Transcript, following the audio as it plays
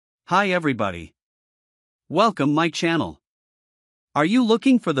Hi everybody. Welcome my channel. Are you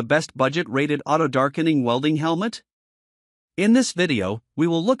looking for the best budget-rated auto-darkening welding helmet? In this video, we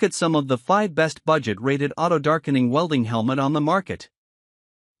will look at some of the 5 best budget-rated auto-darkening welding helmet on the market.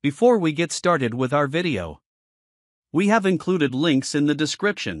 Before we get started with our video, we have included links in the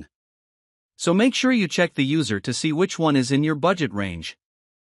description. So make sure you check the user to see which one is in your budget range.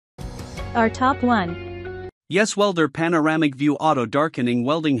 Our top 1. YesWelder Panoramic View Auto-Darkening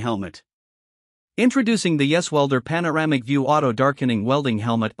Welding Helmet. Introducing the YesWelder Panoramic View Auto-Darkening Welding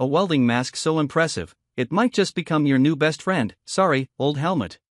Helmet, a welding mask so impressive, it might just become your new best friend. Sorry, old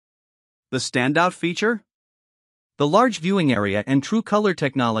helmet. The standout feature? The large viewing area and true color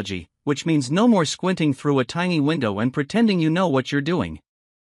technology, which means no more squinting through a tiny window and pretending you know what you're doing.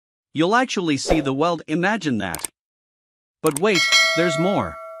 You'll actually see the weld, imagine that. But wait, there's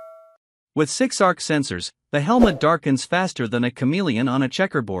more. With 6 arc sensors, the helmet darkens faster than a chameleon on a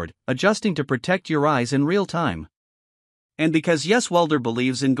checkerboard, adjusting to protect your eyes in real time. And because YesWelder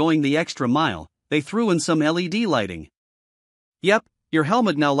believes in going the extra mile, they threw in some LED lighting. Yep, your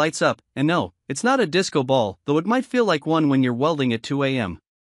helmet now lights up, and no, it's not a disco ball, though it might feel like one when you're welding at 2 a.m.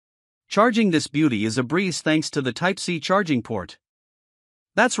 Charging this beauty is a breeze thanks to the Type-C charging port.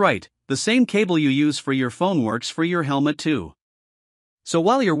 That's right, the same cable you use for your phone works for your helmet too. So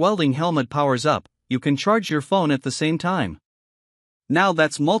while your welding helmet powers up, you can charge your phone at the same time. Now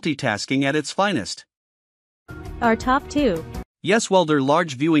that's multitasking at its finest. Our top 2. YesWelder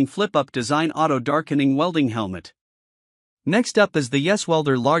Large Viewing Flip-Up Design Auto-Darkening Welding Helmet. Next up is the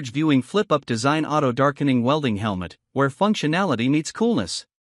YesWelder Large Viewing Flip-Up Design Auto-Darkening Welding Helmet, where functionality meets coolness.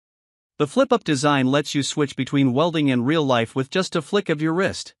 The flip-up design lets you switch between welding and real life with just a flick of your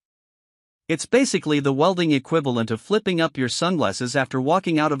wrist. It's basically the welding equivalent of flipping up your sunglasses after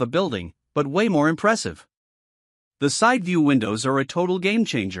walking out of a building, but way more impressive. The side view windows are a total game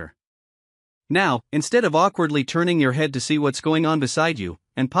changer. Now, instead of awkwardly turning your head to see what's going on beside you,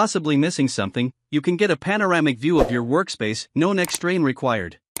 and possibly missing something, you can get a panoramic view of your workspace, no neck strain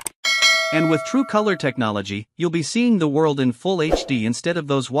required. And with true color technology, you'll be seeing the world in full HD instead of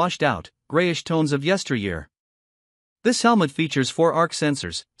those washed out, grayish tones of yesteryear. This helmet features 4 arc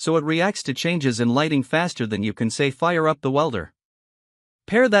sensors, so it reacts to changes in lighting faster than you can say fire up the welder.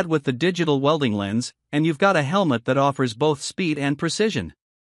 Pair that with the digital welding lens, and you've got a helmet that offers both speed and precision.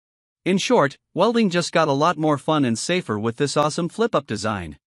 In short, welding just got a lot more fun and safer with this awesome flip-up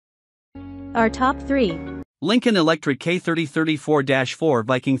design. Our top 3. Lincoln Electric K3034-4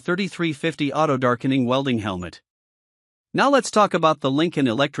 Viking 3350 Auto-Darkening Welding Helmet. Now let's talk about the Lincoln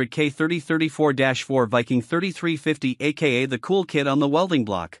Electric K3034-4 Viking 3350, aka the cool kid on the welding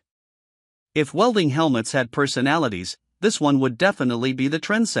block. If welding helmets had personalities, this one would definitely be the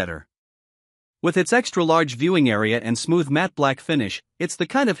trendsetter. With its extra-large viewing area and smooth matte black finish, it's the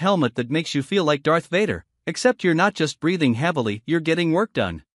kind of helmet that makes you feel like Darth Vader, except you're not just breathing heavily, you're getting work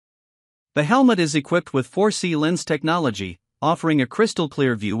done. The helmet is equipped with 4C lens technology, offering a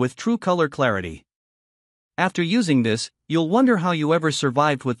crystal-clear view with true color clarity. After using this, you'll wonder how you ever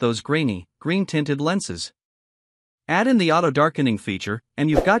survived with those grainy, green-tinted lenses. Add in the auto-darkening feature, and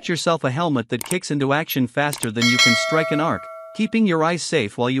you've got yourself a helmet that kicks into action faster than you can strike an arc, keeping your eyes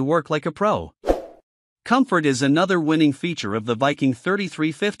safe while you work like a pro. Comfort is another winning feature of the Viking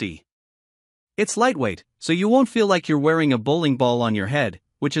 3350. It's lightweight, so you won't feel like you're wearing a bowling ball on your head,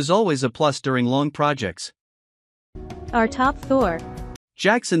 which is always a plus during long projects. Our top 4.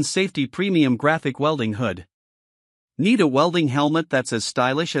 Jackson Safety Premium Graphic Welding Hood. Need a welding helmet that's as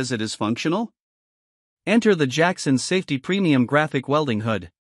stylish as it is functional? Enter the Jackson Safety Premium Graphic Welding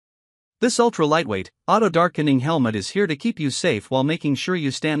Hood. This ultra-lightweight, auto-darkening helmet is here to keep you safe while making sure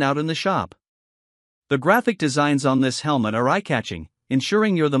you stand out in the shop. The graphic designs on this helmet are eye-catching,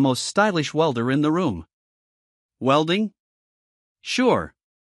 ensuring you're the most stylish welder in the room. Welding? Sure.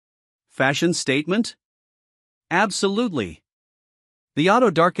 Fashion statement? Absolutely. The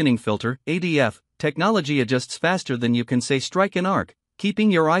auto-darkening filter, ADF, technology adjusts faster than you can say strike an arc,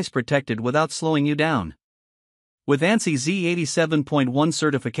 keeping your eyes protected without slowing you down. With ANSI Z87.1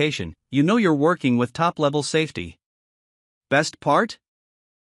 certification, you know you're working with top-level safety. Best part?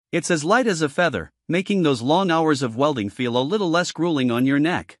 It's as light as a feather, making those long hours of welding feel a little less grueling on your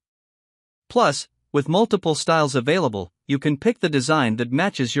neck. Plus, with multiple styles available, you can pick the design that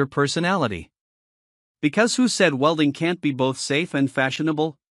matches your personality. Because who said welding can't be both safe and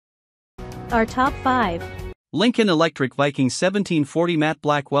fashionable? Our top 5. Lincoln Electric Viking 1740 Matte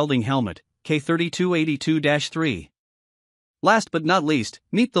Black Welding Helmet, K3282-3. Last but not least,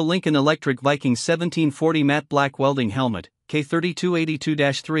 meet the Lincoln Electric Viking 1740 Matte Black Welding Helmet,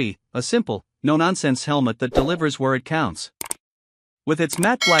 K3282-3, a simple, no-nonsense helmet that delivers where it counts. With its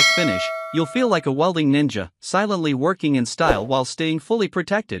matte black finish, you'll feel like a welding ninja, silently working in style while staying fully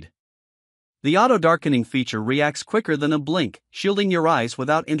protected. The auto-darkening feature reacts quicker than a blink, shielding your eyes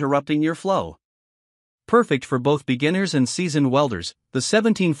without interrupting your flow. Perfect for both beginners and seasoned welders, the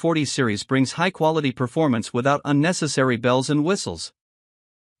 1740 series brings high-quality performance without unnecessary bells and whistles.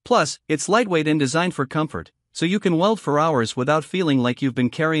 Plus, it's lightweight and designed for comfort, so you can weld for hours without feeling like you've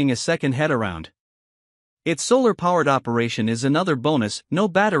been carrying a second head around. Its solar-powered operation is another bonus, no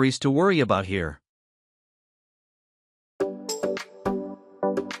batteries to worry about here.